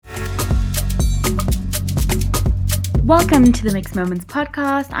Welcome to the Mixed Moments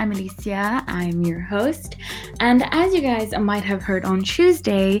podcast. I'm Alicia, I'm your host. And as you guys might have heard on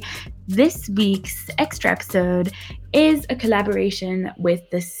Tuesday, this week's extra episode is a collaboration with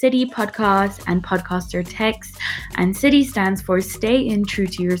the City podcast and podcaster Tex. And City stands for Stay In True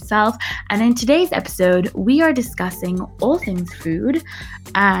to Yourself. And in today's episode, we are discussing all things food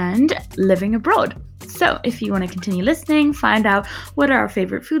and living abroad. So if you want to continue listening, find out what our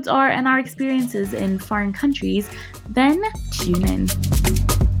favorite foods are and our experiences in foreign countries, then tune in.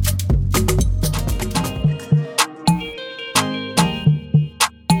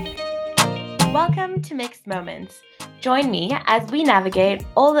 Welcome to Mixed Moments. Join me as we navigate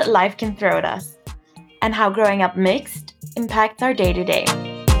all that life can throw at us and how growing up mixed impacts our day-to-day.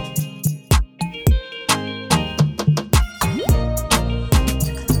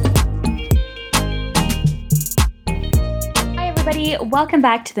 Welcome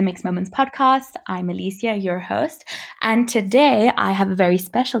back to the Mixed Moments podcast. I'm Alicia, your host, and today I have a very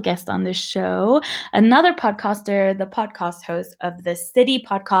special guest on the show, another podcaster, the podcast host of the City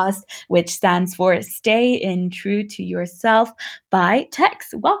podcast, which stands for Stay In True to Yourself by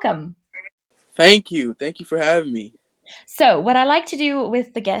Tex. Welcome. Thank you for having me. So what I like to do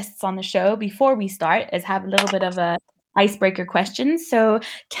with the guests on the show before we start is have a little bit of a icebreaker question. So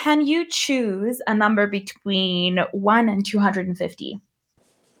can you choose a number between 1 and 250?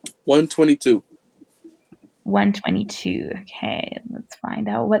 122. 122. Okay, let's find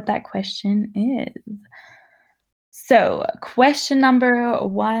out what that question is. So question number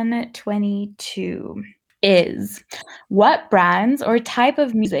 122 is, what brands or type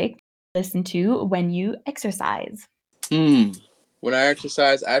of music do you listen to when you exercise? When I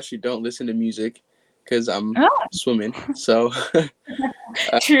exercise, I actually don't listen to music because I'm swimming. So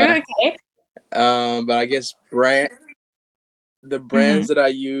True, okay. But I guess the brands that I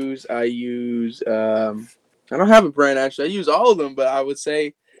use I don't have a brand actually. I use all of them, but I would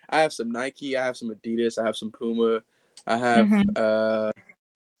say I have some Nike, I have some Adidas, I have some Puma, I have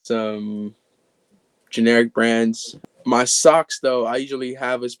some generic brands. My socks though, I usually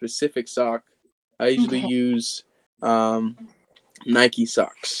have a specific sock. I usually use Nike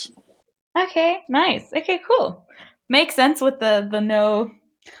socks. Okay, nice. Okay, cool. Makes sense with the no.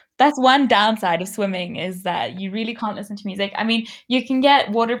 That's one downside of swimming, is that you really can't listen to music. I mean, you can get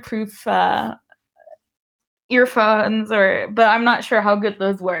waterproof earphones, but I'm not sure how good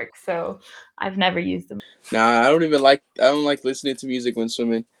those work, so I've never used them. Nah, I don't like listening to music when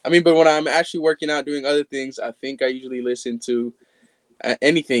swimming. I mean, but when I'm actually working out doing other things, I think I usually listen to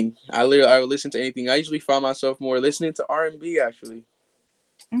anything. I would listen to anything. I usually find myself more listening to R&B actually.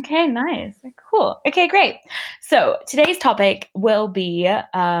 Okay, nice. Cool. Okay, great. So today's topic will be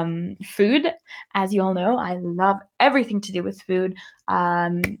food. As you all know, I love everything to do with food,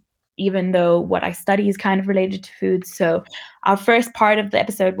 even though what I study is kind of related to food. So our first part of the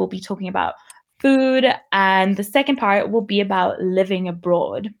episode will be talking about food, and the second part will be about living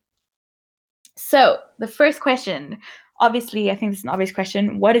abroad. So the first question, obviously, I think this is an obvious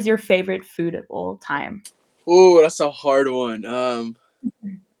question. What is your favorite food of all time? Oh, that's a hard one.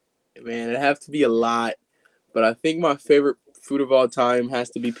 Man, it'd have to be a lot, but I think my favorite food of all time has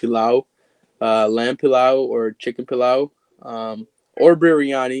to be pilau, lamb pilau or chicken pilau, or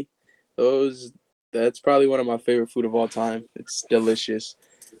biryani. That's probably one of my favorite food of all time. It's delicious,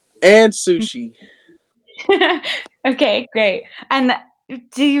 and sushi. Okay, great. And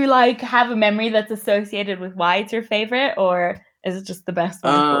do you have a memory that's associated with why it's your favorite, or is it just the best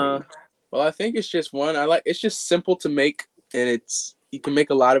one for you? Well, I think it's just one. It's just simple to make, and you can make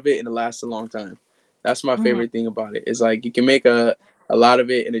a lot of it and it lasts a long time. That's my favorite thing about it. It's like you can make a lot of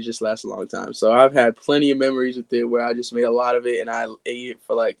it and it just lasts a long time. So I've had plenty of memories with it where I just made a lot of it and I ate it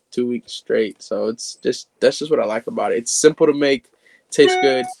for like 2 weeks straight. So that's just what I like about it. It's simple to make, tastes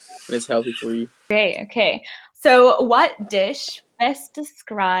good, and it's healthy for you. Great. Okay. So what dish best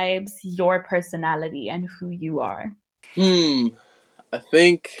describes your personality and who you are? I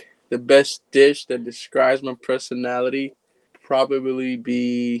think the best dish that describes my personality probably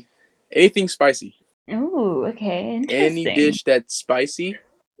be anything spicy. Ooh, okay, Any interesting. dish that's spicy.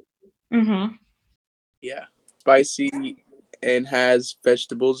 Yeah, spicy and has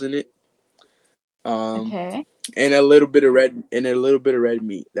vegetables in it. Okay. And a little bit of red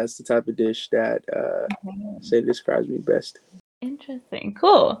meat. That's the type of dish that say describes me best. Interesting.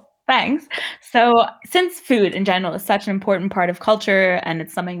 Cool. Thanks. So, since food in general is such an important part of culture and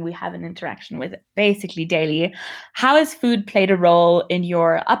it's something we have an interaction with basically daily, how has food played a role in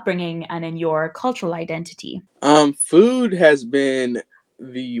your upbringing and in your cultural identity? Food has been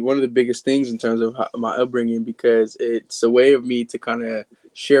one of the biggest things in terms of my upbringing because it's a way of me to kind of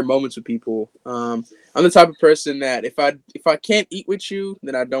share moments with people. I'm the type of person that if I can't eat with you,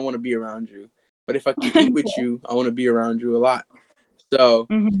 then I don't want to be around you. But if I can eat with you, I want to be around you a lot. So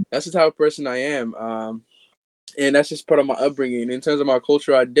Mhm. that's the type of person I am. And that's just part of my upbringing. In terms of my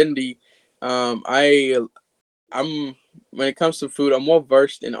cultural identity, I I'm when it comes to food, I'm well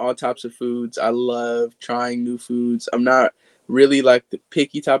versed in all types of foods. I love trying new foods. I'm not really like the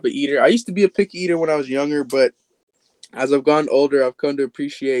picky type of eater. I used to be a picky eater when I was younger, but as I've gotten older, I've come to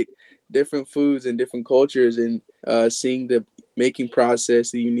appreciate different foods and different cultures and seeing the making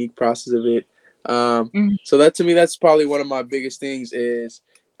process, the unique process of it. Mhm. So that to me, that's probably one of my biggest things is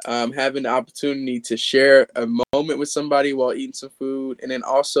having the opportunity to share a moment with somebody while eating some food, and then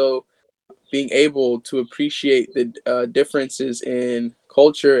also being able to appreciate the differences in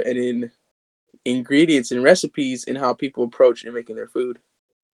culture and in ingredients and recipes and how people approach and making their food.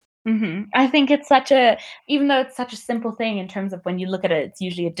 I think it's such a even though it's such a simple thing in terms of when you look at it, it's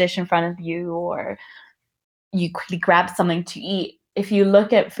usually a dish in front of you or you quickly grab something to eat. If you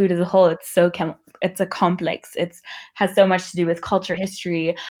look at food as a whole, it's a complex. It's has so much to do with culture,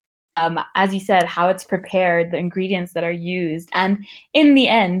 history, as you said, how it's prepared, the ingredients that are used, and in the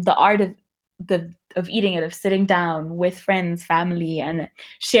end, the art of eating it, of sitting down with friends, family, and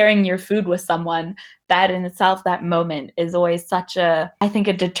sharing your food with someone. That in itself, that moment is always such a, I think,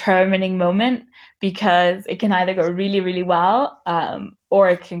 a determining moment because it can either go really, really well, or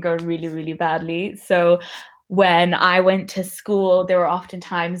it can go really, really badly. So when I went to school, there were often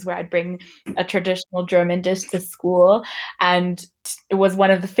times where I'd bring a traditional German dish to school, and it was one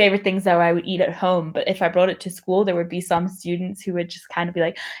of the favorite things that I would eat at home. But if I brought it to school, there would be some students who would just kind of be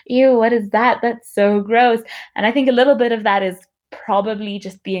like, ew, what is that? That's so gross. And I think a little bit of that is probably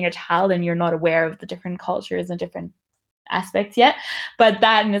just being a child and you're not aware of the different cultures and different aspects yet. But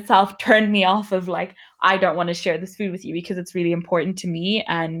that in itself turned me off of like, I don't want to share this food with you because it's really important to me.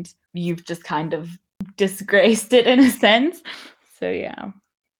 And you've just kind of disgraced it in a sense. So yeah.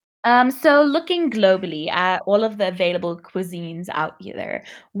 So looking globally at all of the available cuisines out there,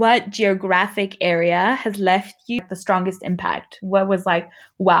 what geographic area has left you the strongest impact? What was like,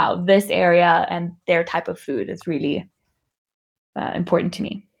 wow, this area and their type of food is really important to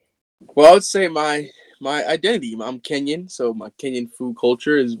me? Well, I would say my identity. I'm Kenyan, so my Kenyan food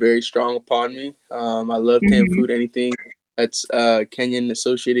culture is very strong upon me. I love Kenyan Hmm. food. Anything that's Kenyan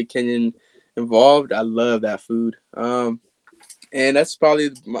associated, Kenyan involved, I love that food. And that's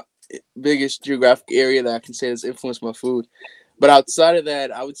probably my biggest geographic area that I can say has influenced my food. But outside of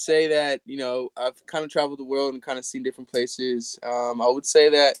that, I would say that I've kind of traveled the world and kind of seen different places. I would say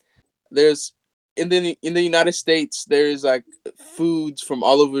that there's in the United States there's like foods from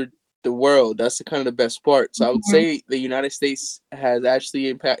all over the world. That's the kind of the best part. So I would Hmm. say the United States has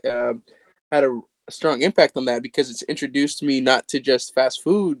actually had a strong impact on that because it's introduced me not to just fast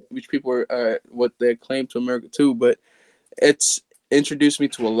food, which people are what they claim to America too, but it's introduced me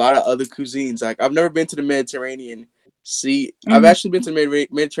to a lot of other cuisines. Like I've never been to the Mediterranean Sea. I've Hmm. actually been to the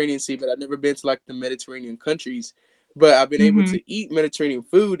Mediterranean Sea, but I've never been to like the Mediterranean countries. But I've been able Hmm. to eat Mediterranean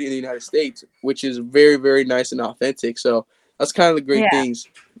food in the United States, which is very, very nice and authentic. So that's kind of the great Yeah. things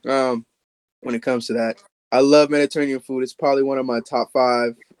um, when it comes to that. I love Mediterranean food. It's probably one of my top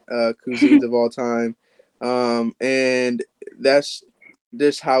five cuisines of all time, and that's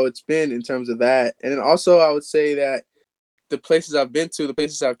just how it's been in terms of that. And then also, I would say that the places I've been to, the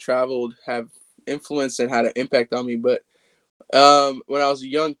places I've traveled have influenced and had an impact on me. But when I was a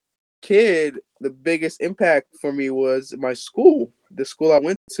young kid, the biggest impact for me was my school. The school I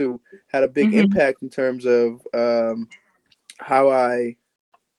went to had a big Hmm. impact in terms of how I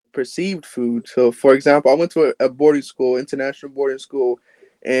perceived food. So, for example, I went to a boarding school, international boarding school,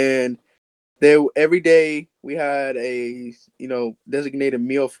 and there every day we had a designated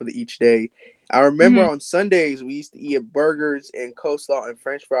meal for each day. I remember Hmm. on Sundays we used to eat burgers and coleslaw and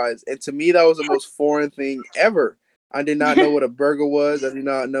French fries, and to me that was the most foreign thing ever. I did not know what a burger was. I did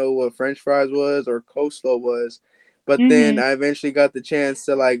not know what French fries was or coleslaw was. But then Hmm. I eventually got the chance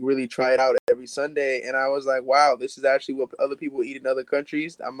to like really try it out every Sunday, and I was like, wow, this is actually what other people eat in other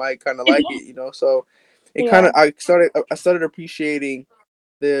countries. I might kind of like it. So it kind Yeah. of I started appreciating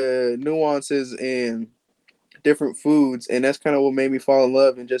the nuances in different foods, and that's kind of what made me fall in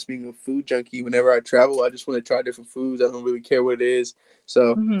love and just being a food junkie. Whenever I travel, I just want to try different foods. I don't really care what it is,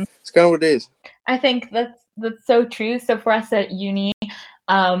 so Hmm. it's kind of what it is. I think that's so true. So for us at uni,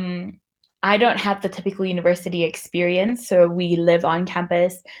 um, I don't have the typical university experience. So we live on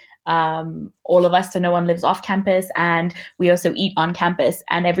campus. All of us, so no one lives off campus, and we also eat on campus.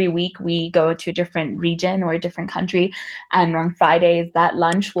 And every week we go to a different region or a different country, and on Fridays that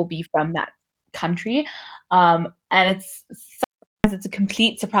lunch will be from that country. And it's it's a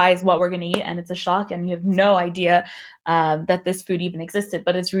complete surprise what we're going to eat, and it's a shock, and you have no idea that this food even existed.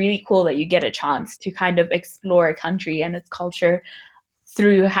 But it's really cool that you get a chance to kind of explore a country and its culture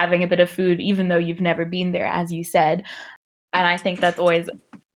through having a bit of food, even though you've never been there, as you said. And I think that's always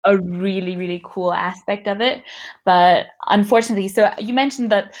a really, really cool aspect of it. But unfortunately, so you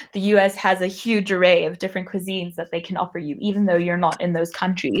mentioned that the US has a huge array of different cuisines that they can offer you, even though you're not in those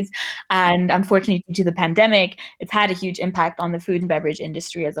countries. And unfortunately, due to the pandemic, it's had a huge impact on the food and beverage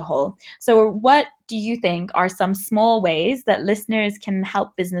industry as a whole. So what do you think are some small ways that listeners can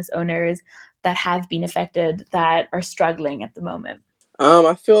help business owners that have been affected, that are struggling at the moment?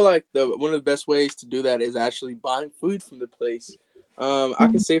 I feel like one of the best ways to do that is actually buying food from the place. I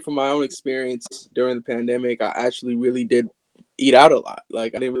can say from my own experience during the pandemic, I actually really did eat out a lot.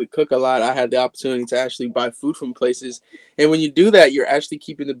 Like I didn't really cook a lot. I had the opportunity to actually buy food from places, and when you do that, you're actually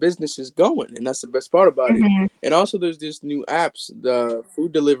keeping the businesses going, and that's the best part about it. Mm-hmm. And also, there's these new apps, the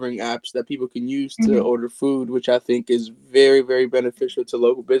food delivering apps that people can use to Mm-hmm. order food, which I think is very, very beneficial to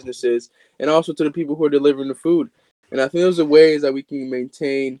local businesses and also to the people who are delivering the food. And I think those are ways that we can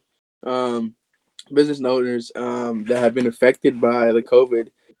maintain um, business owners that have been affected by the COVID,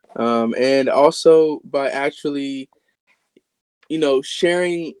 and also by actually,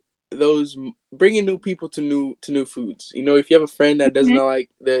 sharing those, bringing new people to new foods. If you have a friend that doesn't know, like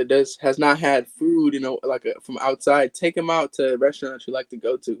that does has not had food, like from outside, take them out to a restaurant that you like to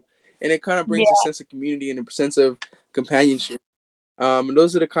go to, and it kind of brings a Yeah, sense of community and a sense of companionship. And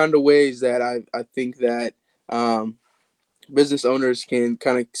those are the kind of ways that I think that. Business owners can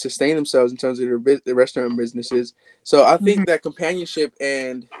kind of sustain themselves in terms of their restaurant businesses. So I mm-hmm. think that companionship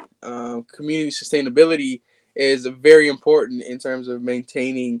and community sustainability is very important in terms of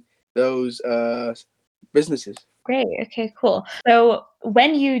maintaining those businesses. Great. Okay, cool. So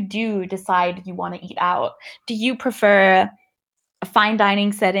when you do decide you want to eat out, do you prefer a fine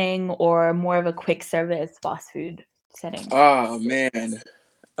dining setting or more of a quick service fast food setting? Oh man,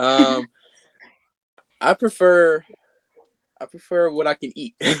 um, I prefer I prefer what I can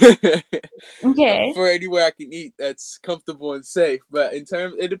eat. I Okay. prefer anywhere I can eat that's comfortable and safe. But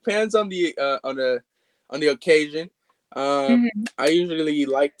it depends on the occasion. Um, Hmm. I usually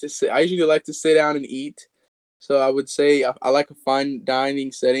like to sit down and eat. So I would say I like a fine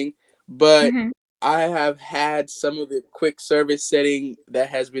dining setting, but Hmm. I have had some of the quick service setting that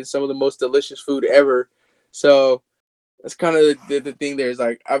has been some of the most delicious food ever. So that's kind of the thing. There is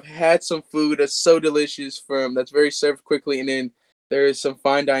like I've had some food that's so delicious from that's very served quickly, and then there is some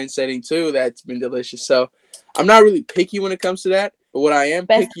fine dining setting too that's been delicious. So I'm not really picky when it comes to that. But what I am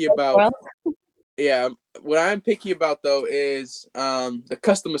Best picky of both about, worlds. yeah, what I am picky about though is the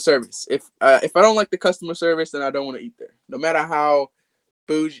customer service. If I don't like the customer service, then I don't want to eat there. No matter how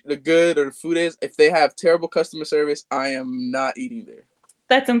the good or the food is, if they have terrible customer service, I am not eating there.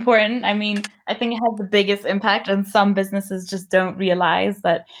 That's important. I mean, I think it has the biggest impact, and some businesses just don't realize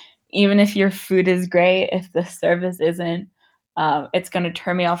that even if your food is great, if the service isn't, it's going to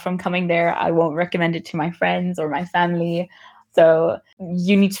turn me off from coming there. I won't recommend it to my friends or my family. So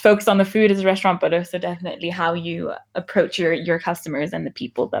you need to focus on the food as a restaurant, but also definitely how you approach your customers and the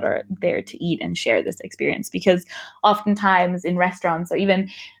people that are there to eat and share this experience. Because oftentimes in restaurants or even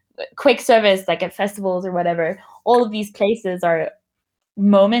quick service, like at festivals or whatever, all of these places are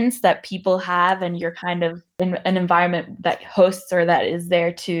moments that people have, and you're kind of in an environment that hosts or that is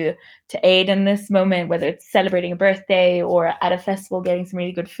there to aid in this moment, whether it's celebrating a birthday or at a festival getting some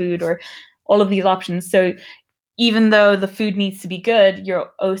really good food or all of these options. So even though the food needs to be good,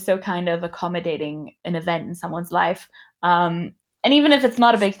 you're also kind of accommodating an event in someone's life. And even if it's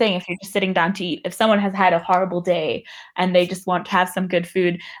not a big thing, if you're just sitting down to eat, if someone has had a horrible day and they just want to have some good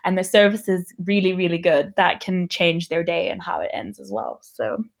food and the service is really, really good, that can change their day and how it ends as well.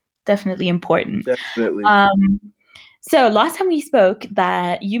 So definitely important. Definitely. Um, so last time we spoke,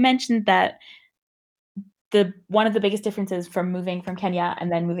 that you mentioned that the one of the biggest differences from moving from Kenya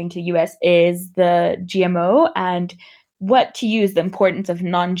and then moving to the US is the GMO and what to use, the importance of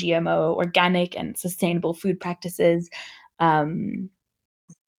non-GMO, organic, and sustainable food practices. Um,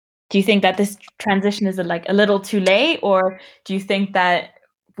 do you think that this transition is like a little too late, or do you think that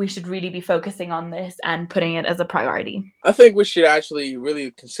we should really be focusing on this and putting it as a priority? I think we should actually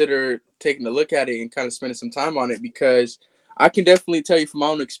really consider taking a look at it and kind of spending some time on it because I can definitely tell you from my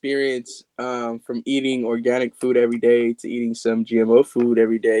own experience, from eating organic food every day to eating some GMO food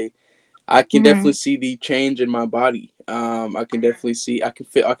every day, I can Mhm, definitely see the change in my body. I can definitely see I can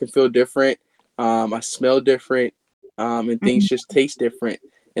feel different. I smell different, and things mhm, just taste different.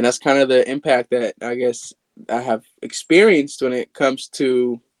 And that's kind of the impact that I guess I have experienced when it comes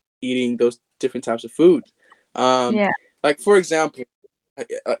to eating those different types of food. Um, yeah, like for example,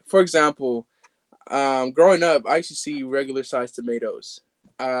 growing up, I used to see regular sized tomatoes.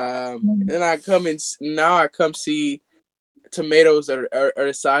 And now I come see tomatoes that are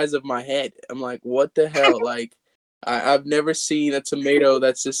the size of my head. I'm like, what the hell? Like, I've never seen a tomato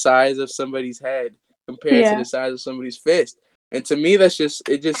that's the size of somebody's head compared to Yeah. the size of somebody's fist. And to me, it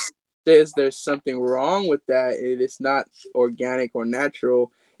just says there's something wrong with that. It's not organic or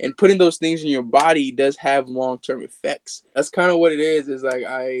natural. And putting those things in your body does have long term effects. That's kind of what it is. Is like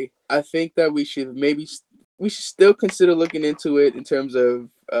I think that we should still consider looking into it in terms of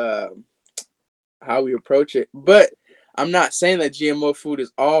how we approach it. But I'm not saying that GMO food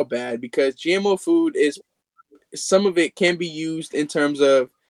is all bad, because GMO food is, some of it can be used in terms of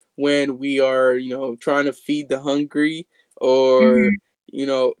when we are, trying to feed the hungry, or,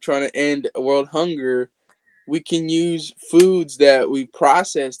 Hmm. trying to end world hunger. We can use foods that we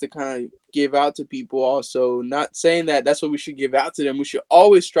process to kind of give out to people also. Not saying that that's what we should give out to them. We should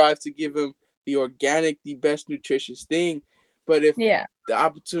always strive to give them the organic, the best nutritious thing. But if Yeah. the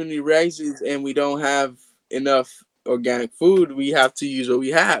opportunity rises and we don't have enough organic food, we have to use what we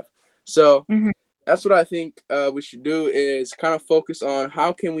have. So Hmm. that's what I think we should do, is kind of focus on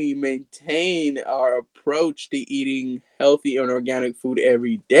how can we maintain our approach to eating healthy and organic food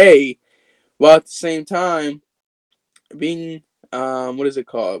every day, while at the same time being, what is it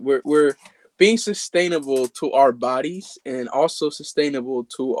called? We're being sustainable to our bodies and also sustainable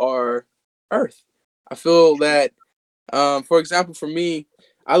to our earth. I feel that, for example, for me,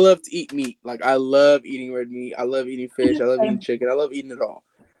 I love to eat meat. Like, I love eating red meat. I love eating fish. I love eating chicken. I love eating it all.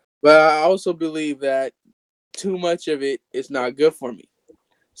 But I also believe that too much of it is not good for me.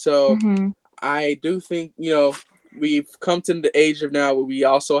 So Hmm. I do think, we've come to the age of now where we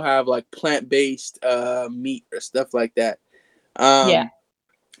also have like plant based meat or stuff like that. Yeah. Um,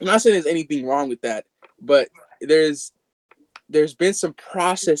 I'm not saying there's anything wrong with that, but there's there's been some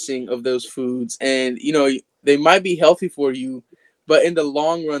processing of those foods, and they might be healthy for you, but in the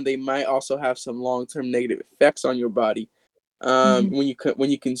long run they might also have some long-term negative effects on your body, Hmm. when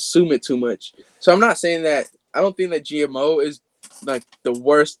you consume it too much. So I'm not saying that, I don't think that GMO is like the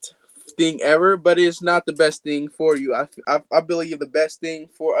worst thing ever, but it's not the best thing for you. I believe the best thing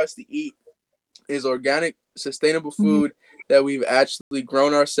for us to eat is organic, sustainable Hmm. food that we've actually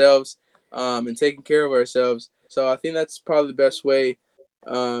grown ourselves, and taken care of ourselves. So I think that's probably the best way,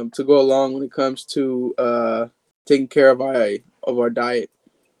 to go along when it comes to taking care of our diet.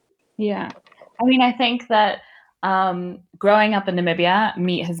 Yeah. I mean, I think that growing up in Namibia,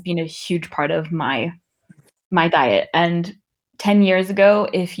 meat has been a huge part of my diet. And 10 years ago,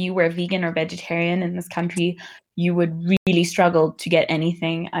 if you were vegan or vegetarian in this country, you would really struggle to get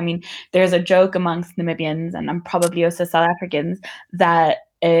anything. I mean, there's a joke amongst Namibians, and I'm probably also South Africans, that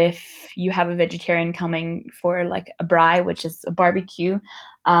if you have a vegetarian coming for like a braai, which is a barbecue,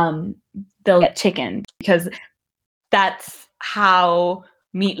 um, they'll get chicken, because that's how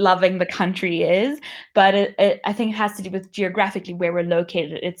meat loving the country is. But I think it has to do with geographically where we're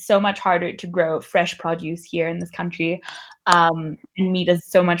located. It's so much harder to grow fresh produce here in this country, and meat is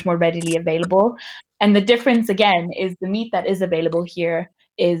so much more readily available. And the difference again is the meat that is available here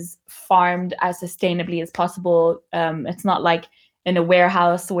is farmed as sustainably as possible. It's not like in a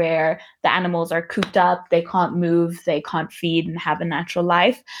warehouse where the animals are cooped up, they can't move, they can't feed and have a natural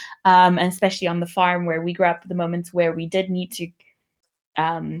life. And especially on the farm where we grew up, the moments where we did need to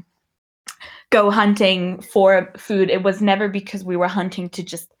um, go hunting for food, it was never because we were hunting to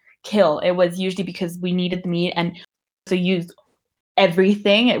just kill. It was usually because we needed the meat and so used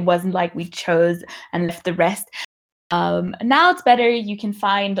everything. It wasn't like we chose and left the rest. Now it's better. You can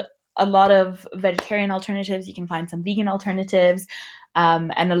find a lot of vegetarian alternatives. You can find some vegan alternatives.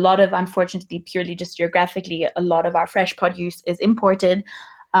 And a lot of, unfortunately, purely just geographically, a lot of our fresh produce is imported.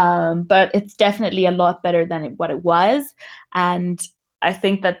 But it's definitely a lot better than what it was. And I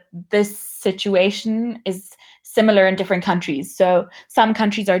think that this situation is similar in different countries. So some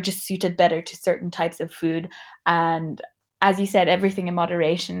countries are just suited better to certain types of food. And as you said, everything in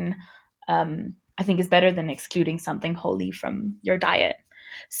moderation. I think is better than excluding something wholly from your diet.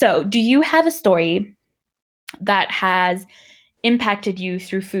 So, do you have a story that has impacted you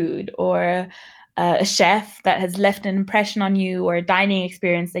through food, or a chef that has left an impression on you, or a dining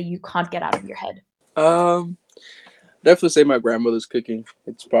experience that you can't get out of your head? Um, Definitely say my grandmother's cooking.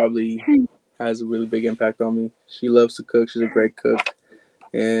 It's probably has a really big impact on me. She loves to cook. She's a great cook,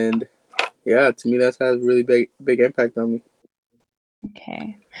 and yeah, to me that's has a really big impact on me.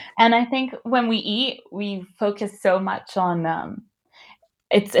 Okay. And I think when we eat, we focus so much on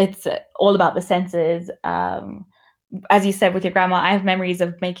it's all about the senses. As you said with your grandma, I have memories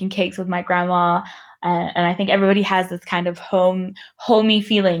of making cakes with my grandma. And I think everybody has this kind of homey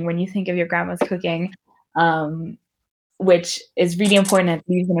feeling when you think of your grandma's cooking, um, which is really important. It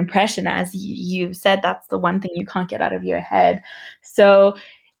leaves an impression, as you said. That's the one thing you can't get out of your head. So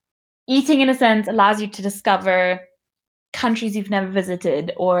eating, in a sense, allows you to discover countries you've never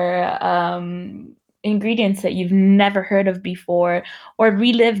visited, or ingredients that you've never heard of before, or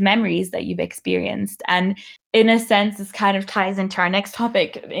relive memories that you've experienced. And in a sense, this kind of ties into our next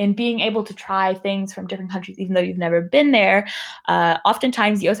topic, in being able to try things from different countries, even though you've never been there.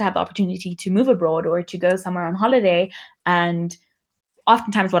 Oftentimes, you also have the opportunity to move abroad or to go somewhere on holiday. And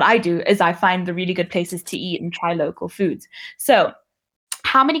oftentimes, what I do is I find the really good places to eat and try local foods. So,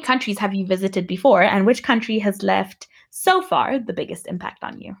 how many countries have you visited before, and which country has left so far the biggest impact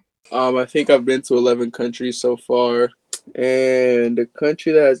on you? I think I've been to 11 countries so far, and the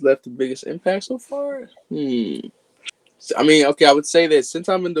country that has left the biggest impact so far. I mean, okay, I would say this since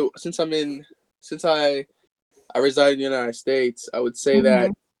I reside in the United States. I would say Mhm.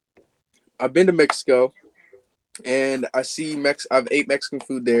 that I've been to Mexico, and I've ate Mexican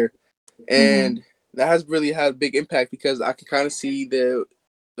food there, Mhm. and that has really had a big impact because I can kind of see the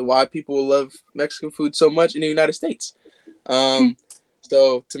why people love Mexican food so much in the United States. Um,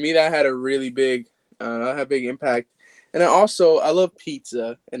 so to me, that had a really big, that had a big impact. And then also, I love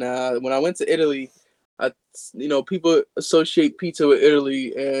pizza. And when I went to Italy, I, people associate pizza with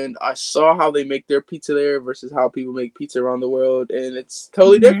Italy, and I saw how they make their pizza there versus how people make pizza around the world, and it's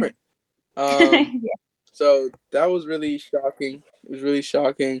totally Mhm. different. Um, so that was really shocking. It was really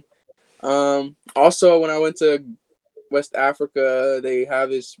shocking. Also, when I went to West Africa, they have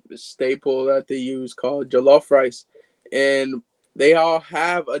this staple that they use called jollof rice, and they all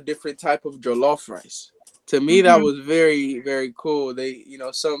have a different type of jollof rice. To me, that Mhm. was very, very cool. The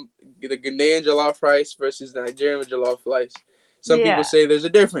Ghanaian jollof rice versus the Nigerian jollof rice. Some people Yeah. say there's a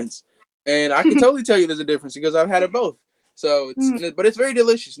difference, and I can totally tell you there's a difference because I've had it both. Mm. But it's very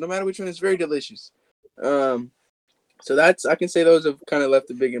delicious. No matter which one, it's very delicious. Um, so I can say those have kind of left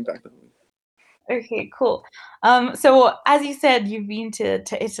a big impact on me. Okay, cool. So as you said, you've been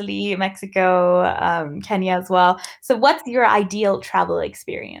to Italy, Mexico, Kenya as well. So what's your ideal travel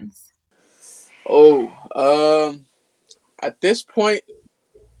experience? Oh, at this point,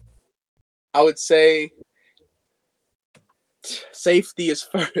 I would say safety is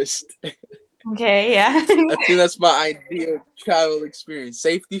first. Okay, yeah. I think that's my ideal travel experience.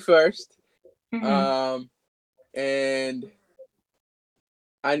 Safety first. Mhm. Um, and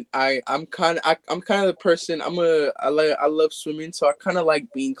I'm kind of the person. I love swimming, so I kind of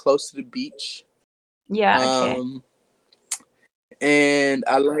like being close to the beach. Yeah, okay. Um, and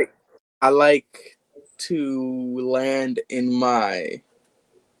I like to land in my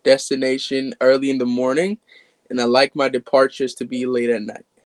destination early in the morning, and I like my departures to be late at night.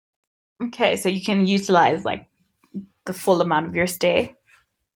 Okay, so you can utilize like the full amount of your stay.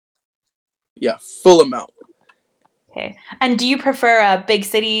 Yeah, full amount. Okay. And do you prefer big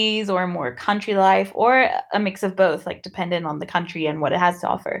cities or more country life, or a mix of both, like dependent on the country and what it has to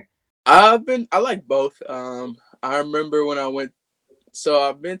offer? I like both. I remember when I went. So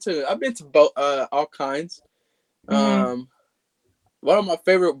I've been to both all kinds. Mhm. Um, one of my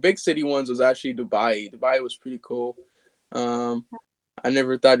favorite big city ones was actually Dubai. Dubai was pretty cool. Um, I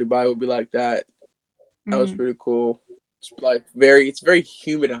never thought Dubai would be like that. That was Mhm. pretty cool. It's very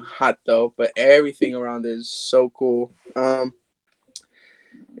humid and hot though, but everything around it is so cool. And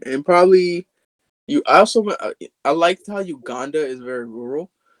probably you I also I liked how Uganda is very rural.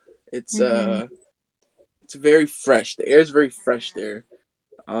 It's Mhm. uh it's very fresh. The air is very fresh there.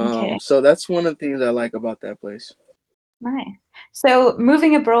 Okay. So that's one of the things I like about that place. Nice. So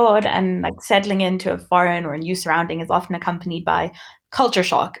moving abroad and like settling into a foreign or a new surrounding is often accompanied by culture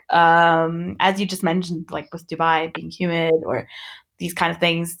shock. As you just mentioned, like with Dubai being humid or these kind of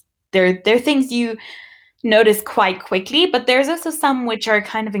things, there are things you notice quite quickly, but there's also some which are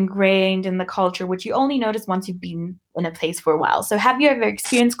kind of ingrained in the culture, which you only notice once you've been in a place for a while. So have you ever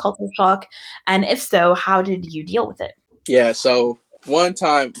experienced culture shock? And if so, how did you deal with it? Yeah, so my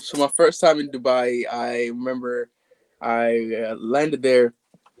first time in Dubai, I remember I landed there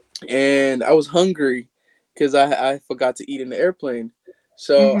and I was hungry because I forgot to eat in the airplane.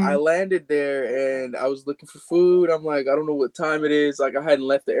 So I Hmm. landed there and I was looking for food. I'm like, I don't know what time it is. Like I hadn't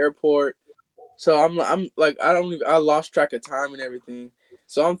left the airport. So I'm like I lost track of time and everything.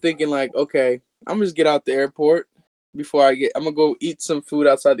 So I'm thinking like, okay, I'm just get out the airport before I'm gonna go eat some food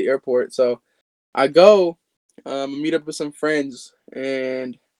outside the airport. So I go, meet up with some friends,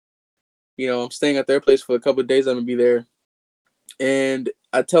 and I'm staying at their place for a couple of days. I'm gonna be there, and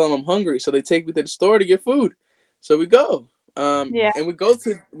I tell them I'm hungry, so they take me to the store to get food. So we go, Yeah. and we go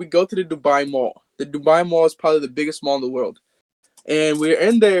to the Dubai Mall. The Dubai Mall is probably the biggest mall in the world. And we're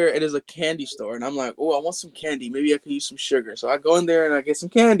in there. It is a candy store, and I'm like, oh, I want some candy. Maybe I could use some sugar. So I go in there and I get some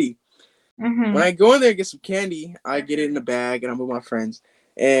candy. When Mm-hmm. I go in there and get some candy, I get it in a bag, and I'm with my friends,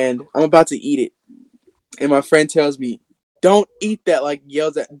 and I'm about to eat it. And my friend tells me, "Don't eat that!" Like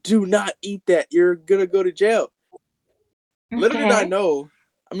yells at, "Do not eat that! You're gonna go to jail." Little did I Okay. know.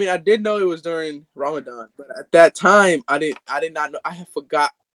 I mean, I did know it was during Ramadan, but at that time, I did not know. I had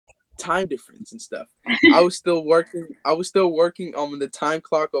forgot time difference and stuff. I was still working. I was still working on the time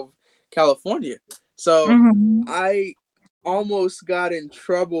clock of California, so Mm-hmm. I almost got in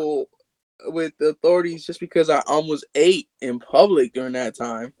trouble with the authorities just because I almost ate in public during that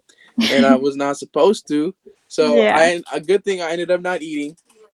time, and I was not supposed to. So Yeah. I a good thing I ended up not eating.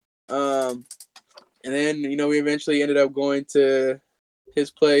 Um, and then we eventually ended up going to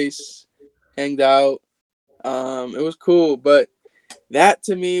his place, hanged out. It was cool, but that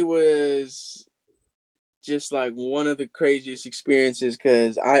to me was just like one of the craziest experiences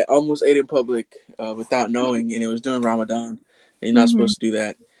because I almost ate in public without knowing, and it was during Ramadan, and you're not Mm-hmm. supposed to do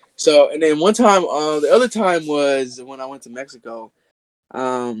that. So, and then one time, the other time was when I went to Mexico.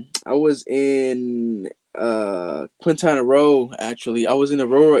 I was in Quintana Roo. Actually, I was in the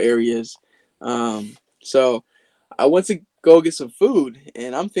rural areas. So I went to go get some food,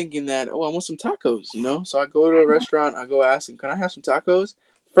 and I'm thinking that, oh, I want some tacos. So I go to a restaurant, I go ask them, can I have some tacos?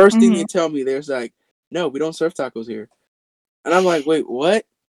 First thing Mm-hmm. they tell me, there's like, no, we don't serve tacos here. And I'm like, wait, what?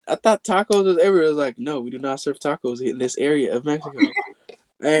 I thought tacos was everywhere. I was like, no, we do not serve tacos in this area of Mexico.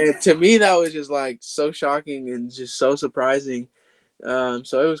 And to me, that was just like so shocking and just so surprising. So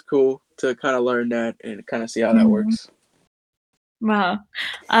it was cool to kind of learn that and kind of see how that Mm-hmm. works. Wow.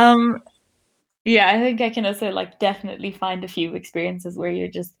 Um, yeah, I think I can also like definitely find a few experiences where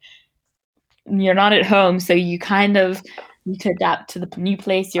you're not at home, so you kind of need to adapt to the new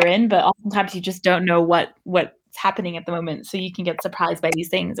place you're in, but oftentimes you just don't know what's happening at the moment, so you can get surprised by these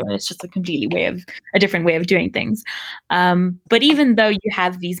things, or it's just a different way of doing things. But even though you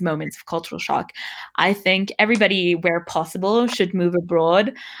have these moments of cultural shock, I think everybody, where possible, should move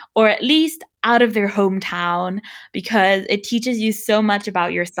abroad, or at least out of their hometown, because it teaches you so much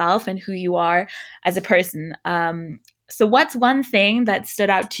about yourself and who you are as a person. So what's one thing that stood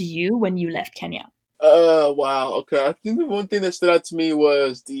out to you when you left Kenya? Wow. Okay. I think the one thing that stood out to me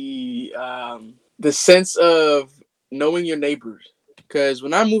was the sense of knowing your neighbors. Because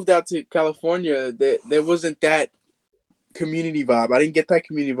when I moved out to California, there wasn't that community vibe. I didn't get that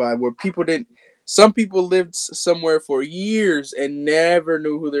community vibe where people didn't. Some people lived somewhere for years and never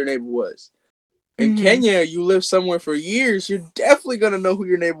knew who their neighbor was. In Mhm. Kenya, you live somewhere for years, you're definitely gonna know who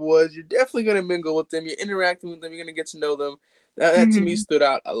your neighbor was. You're definitely gonna mingle with them. You're interacting with them. You're gonna get to know them. That to me Mhm. stood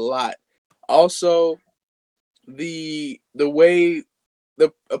out a lot. Also, the way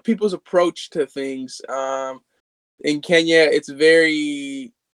the people's approach to things in Kenya, it's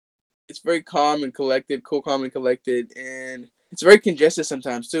very calm and collected, cool, calm and collected, and it's very congested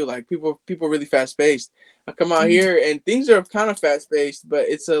sometimes too. Like people are really fast paced. I come out Mhm. here and things are kind of fast paced, but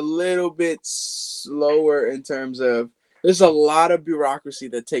it's a little bit slower in terms of there's a lot of bureaucracy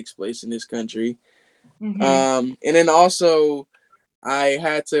that takes place in this country. Mhm. And then also I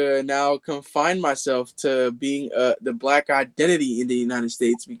had to now confine myself to being the black identity in the United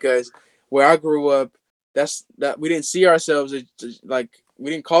States because where I grew up, that we didn't see ourselves as like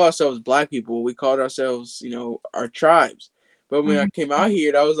we didn't call ourselves black people. We called ourselves, our tribes. But when I Mhm. came out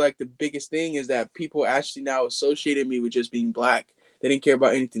here, that was like the biggest thing is that people actually now associated me with just being black. They didn't care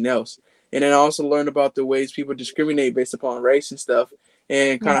about anything else. And then I also learned about the ways people discriminate based upon race and stuff,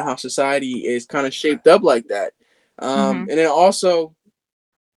 and Yeah. kind of how society is kind of shaped up like that. Mhm. And then also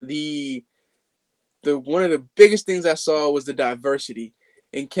the the one of the biggest things I saw was the diversity.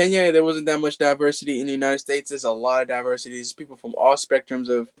 In Kenya, there wasn't that much diversity. In the United States, there's a lot of diversity. There's people from all spectrums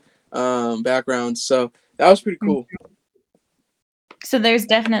of backgrounds. So that was pretty Mhm. cool. So there's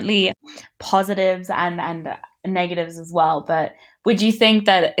definitely positives and negatives as well, but would you think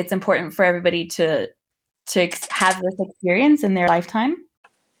that it's important for everybody to have this experience in their lifetime?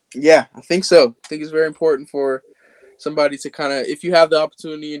 Yeah, I think so. I think it's very important for somebody to kind of, if you have the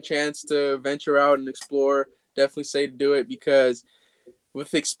opportunity and chance to venture out and explore, definitely say to do it because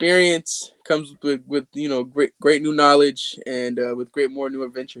with experience comes with great new knowledge and with great more new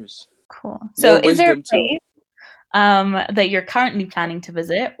adventures, Cool. So more is there a wisdom too. place that you're currently planning to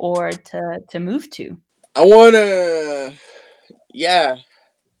visit or to move to? I wanna, yeah.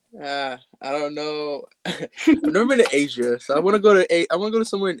 I don't know. I've never been to Asia, so I want to go to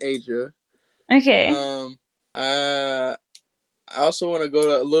somewhere in Asia. Okay. Um, uh, I also want to go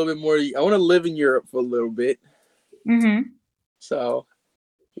to a little bit more. I want to live in Europe for a little bit. Mhm. So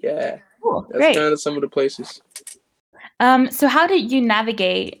yeah. Cool. That's Great. kind of some of the places. So how did you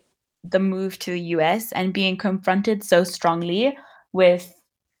navigate the move to the US and being confronted so strongly with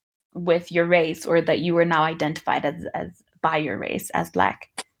your race, or that you were now identified as by your race as Black?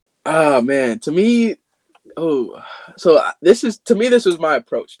 Oh man, to me, this is to me this was my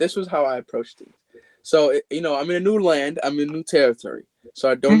approach. This was how I approached it. So I'm in a new land, I'm in a new territory,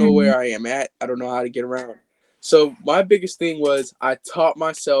 so I don't know Mm-hmm. where I am at. I don't know how to get around. So my biggest thing was I taught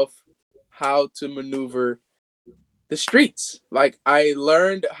myself how to maneuver the streets. Like I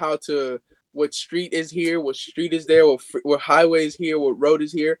learned how to what street is here, what street is there, what highway is here, what road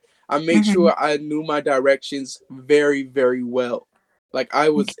is here. I made Mm-hmm. sure I knew my directions very, very well. Like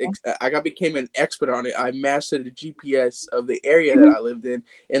Okay. I became an expert on it. I mastered the GPS of the area that Mhm. I lived in,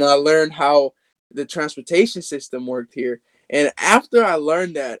 and I learned how the transportation system worked here. And after I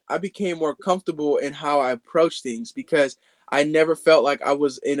learned that, I became more comfortable in how I approach things because I never felt like I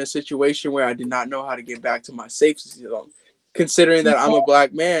was in a situation where I did not know how to get back to my safe zone. Considering that I'm a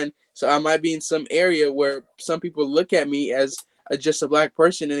Black man, so I might be in some area where some people look at me as just a Black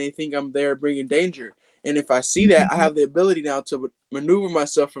person and they think I'm there bringing danger. And if I see that, I Mhm. have the ability now to maneuver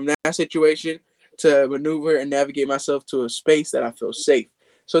myself from that situation to maneuver and navigate myself to a space that I feel safe.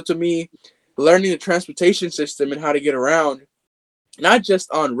 So to me, learning the transportation system and how to get around, not just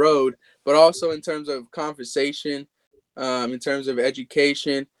on road, but also in terms of conversation, in terms of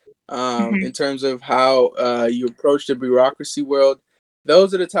education, Mhm. in terms of how you approach the bureaucracy world.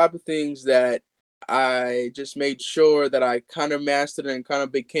 Those are the type of things that I just made sure that I kind of mastered and kind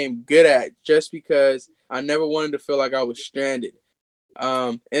of became good at just because I never wanted to feel like I was stranded.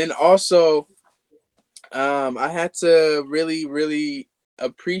 And also, I had to really, really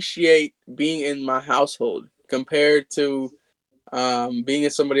appreciate being in my household compared to being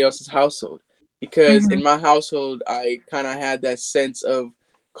in somebody else's household, because Mhm. in my household I kind of had that sense of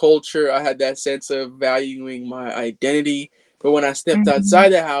culture, I had that sense of valuing my identity, but when I stepped Mhm. outside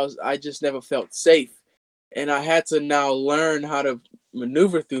the house I just never felt safe, and I had to now learn how to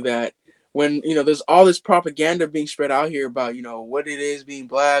maneuver through that when there's all this propaganda being spread out here about what it is being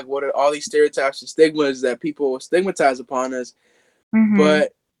Black, what are all these stereotypes and stigmas that people stigmatize upon us. Mhm.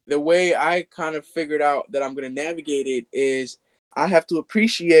 But the way I kind of figured out that I'm going to navigate it is I have to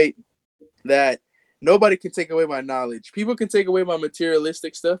appreciate that nobody can take away my knowledge. People can take away my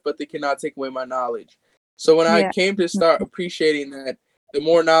materialistic stuff, but they cannot take away my knowledge. So when I Yeah. came to start appreciating that the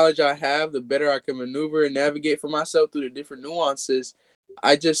more knowledge I have, the better I can maneuver and navigate for myself through the different nuances,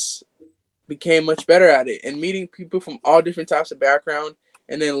 I just became much better at it. And meeting people from all different types of background,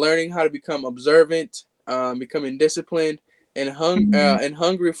 and then learning how to become observant, becoming disciplined, Mhm. and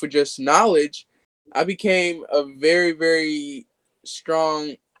hungry for just knowledge, I became a very, very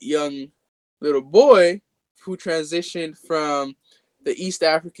strong young little boy who transitioned from the East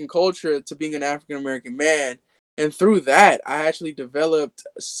African culture to being an African American man. And through that, I actually developed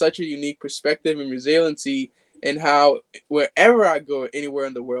such a unique perspective and resiliency in how wherever I go, anywhere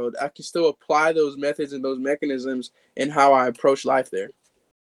in the world, I can still apply those methods and those mechanisms in how I approach life there.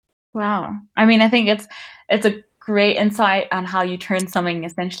 Wow. I mean, I think it's a great insight on how you turn something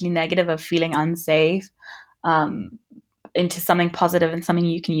essentially negative of feeling unsafe, um, into something positive and something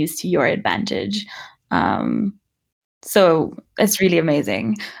you can use to your advantage. Um, so it's really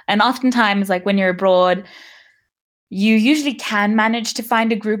amazing. And oftentimes, like when you're abroad, you usually can manage to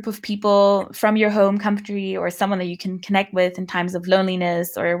find a group of people from your home country or someone that you can connect with in times of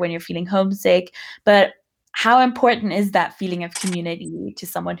loneliness or when you're feeling homesick. But how important is that feeling of community to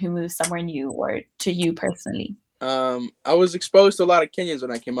someone who moves somewhere new or to you personally? I was exposed to a lot of Kenyans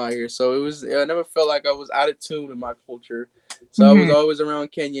when I came out here, so I never felt like I was out of tune with my culture. So I was Mhm. always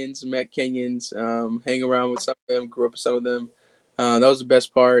around Kenyans, met Kenyans, hang around with some of them, grew up with some of them. That was the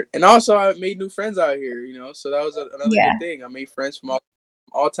best part, and also I made new friends out here. So that was another Yeah. good thing. I made friends from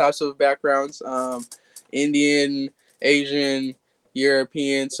all types of backgrounds, Indian, Asian,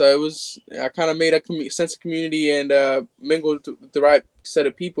 European. So I kind of made a sense of community and mingled with the right set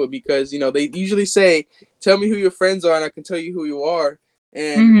of people because they usually say, tell me who your friends are and I can tell you who you are.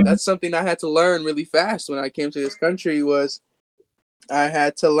 And Mhm. that's something I had to learn really fast when I came to this country was I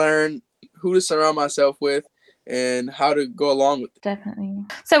had to learn who to surround myself with and how to go along with it. Definitely.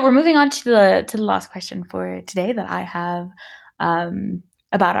 So we're moving on to the last question for today that I have, um,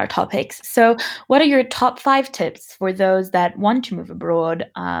 about our topics. So, what are your top 5 tips for those that want to move abroad,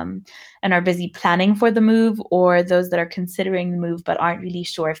 and are busy planning for the move, or those that are considering the move but aren't really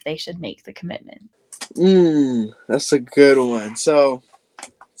sure if they should make the commitment? That's a good one. So,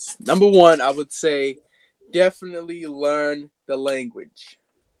 number one, I would say definitely learn the language.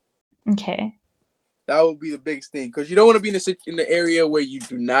 Okay. That would be the biggest thing, because you don't want to be in the area where you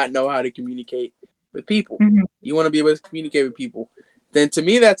do not know how to communicate with people. Mhm. You want to be able to communicate with people. Then to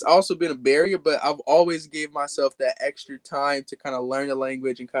me, that's also been a barrier, but I've always gave myself that extra time to kind of learn the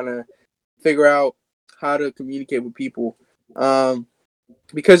language and kind of figure out how to communicate with people.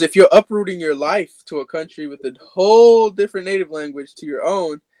 Because if you're uprooting your life to a country with a whole different native language to your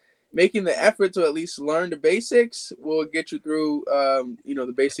own, making the effort to at least learn the basics will get you through,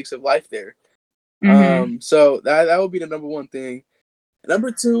 the basics of life there. Mhm. So that would be the number one thing. Number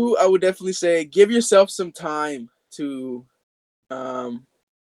two, I would definitely say give yourself some time to um,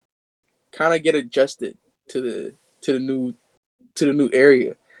 kind of get adjusted to the new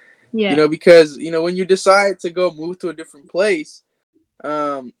area. Yeah. Because when you decide to go move to a different place,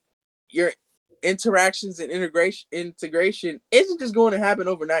 your interactions and integration isn't just going to happen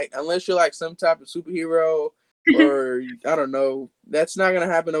overnight, unless you're like some type of superhero, or I don't know. That's not going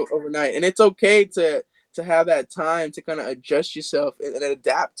to happen overnight, and it's okay to have that time to kind of adjust yourself and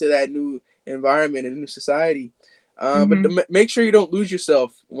adapt to that new environment and new society. But Mhm. make sure you don't lose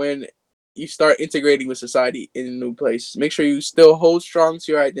yourself when you start integrating with society in a new place. Make sure you still hold strong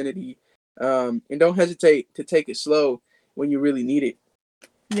to your identity, and don't hesitate to take it slow when you really need it.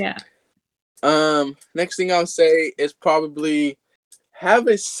 Yeah. Next thing I'll say is probably have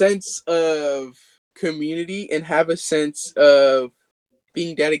a sense of community and have a sense of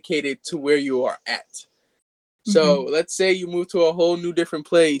being dedicated to where you are at. So Mhm. let's say you move to a whole new different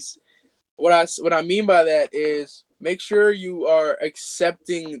place. What I mean by that is make sure you are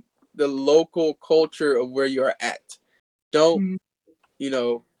accepting the local culture of where you are at. Don't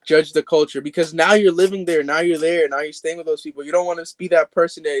Mhm. judge the culture, because now you're living there, now you're there, now you're staying with those people. You don't want to be that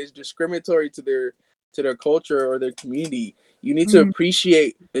person that is discriminatory to their culture or their community. You need to Mhm.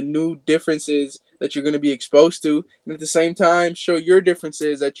 appreciate the new differences that you're going to be exposed to, and at the same time show your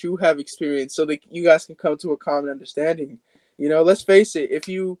differences that you have experienced, so that you guys can come to a common understanding. Let's face it, if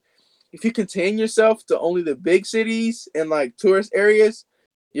you contain yourself to only the big cities and like tourist areas,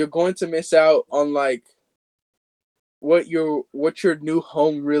 you're going to miss out on like what your new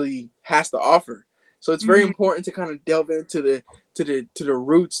home really has to offer. So it's very Mhm. important to kind of delve into the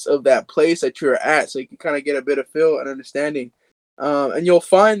roots of that place that you're at, so you can kind of get a bit of feel and understanding. And you'll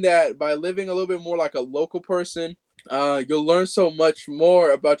find that by living a little bit more like a local person, you'll learn so much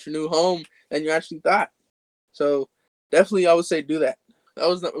more about your new home than you actually thought. So definitely, I would say do that.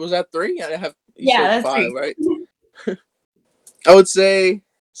 Was that three? I have you Yeah, said that's five, great. right? I would say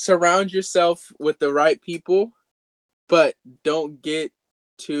surround yourself with the right people, but don't get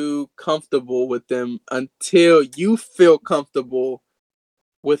too comfortable with them until you feel comfortable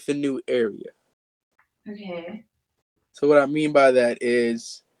with the new area. Okay. So what I mean by that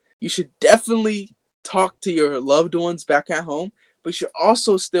is you should definitely talk to your loved ones back at home, but you should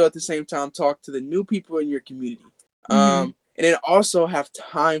also still at the same time talk to the new people in your community. Mhm. And then also have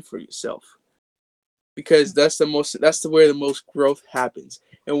time for yourself, because that's where the most growth happens.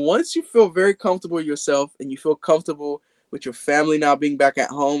 And once you feel very comfortable with yourself and you feel comfortable with your family now being back at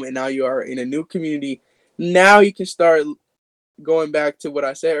home, and now you are in a new community, now you can start going back to what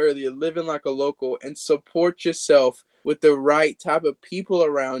I said earlier, living like a local and support yourself with the right type of people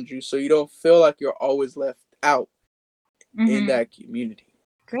around you, so you don't feel like you're always left out in Mhm. that community.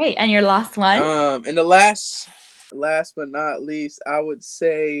 Great. And your last one? And the last but not least, I would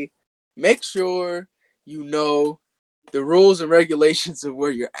say make sure you know the rules and regulations of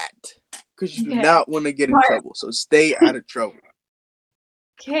where you're at, because you do Okay. not want to get in Smart. trouble. So stay out of trouble.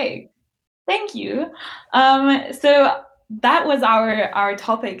 Okay. Thank you. So that was our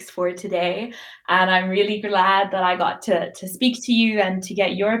topics for today, and I'm really glad that I got to speak to you and to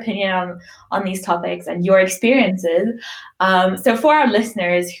get your opinion on these topics and your experiences. So for our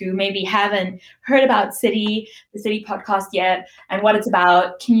listeners who maybe haven't heard about the City podcast yet, and what it's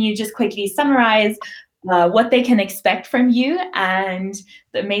about, can you just quickly summarize what they can expect from you and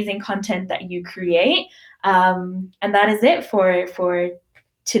the amazing content that you create? And that is it for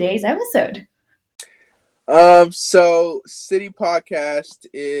today's episode. So City Podcast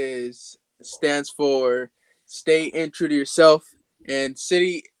is stands for Stay and True to Yourself, and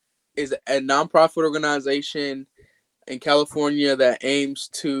City is a nonprofit organization in California that aims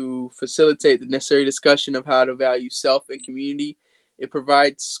to facilitate the necessary discussion of how to value self and community. It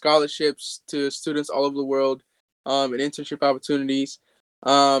provides scholarships to students all over the world, and internship opportunities.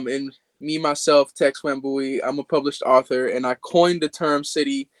 And me, myself, Tex Wambui, I'm a published author, and I coined the term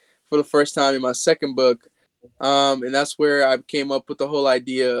city for the first time in my second book. And that's where I came up with the whole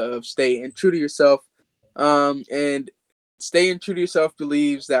idea of staying true to yourself. And staying true to yourself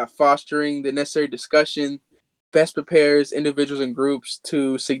believes that fostering the necessary discussion best prepares individuals and groups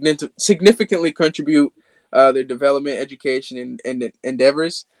to significantly contribute their development, education, and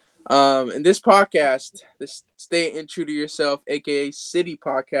endeavors. And this podcast, this Stay and True to Yourself, aka City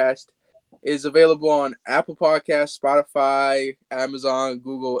Podcast, is available on Apple Podcasts, Spotify, Amazon,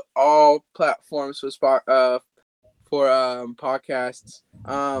 Google, all platforms for podcasts.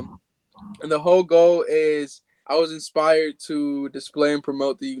 And the whole goal is I was inspired to display and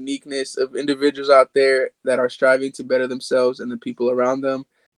promote the uniqueness of individuals out there that are striving to better themselves and the people around them.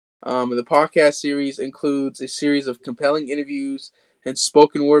 The podcast series includes a series of compelling interviews and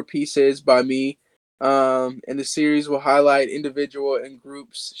spoken word pieces by me. And the series will highlight individual and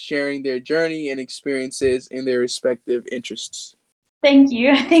groups sharing their journey and experiences in their respective interests. Thank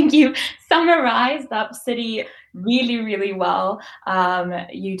you. Thank you. Summarized that city really, really well.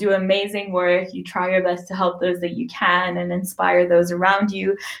 You do amazing work. You try your best to help those that you can and inspire those around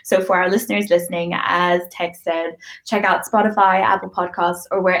you. So for our listeners listening, as Tex said, check out Spotify, Apple Podcasts,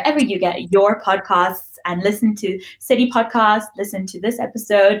 or wherever you get your podcasts and listen to City Podcast, listen to this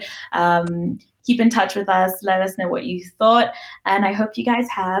episode. Keep in touch with us. Let us know what you thought. And I hope you guys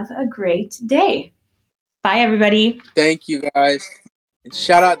have a great day. Bye, everybody. Thank you, guys. And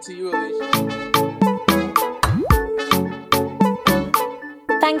shout out to you, Alicia.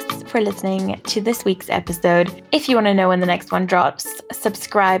 Thanks for listening to this week's episode. If you want to know when the next one drops,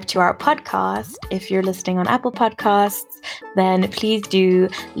 subscribe to our podcast. If you're listening on Apple Podcasts, then please do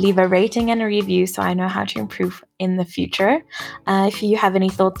leave a rating and a review so I know how to improve in the future. If you have any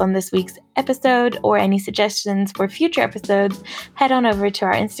thoughts on this week's episode or any suggestions for future episodes, head on over to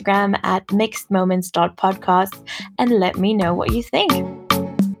our Instagram at mixedmoments.podcast and let me know what you think.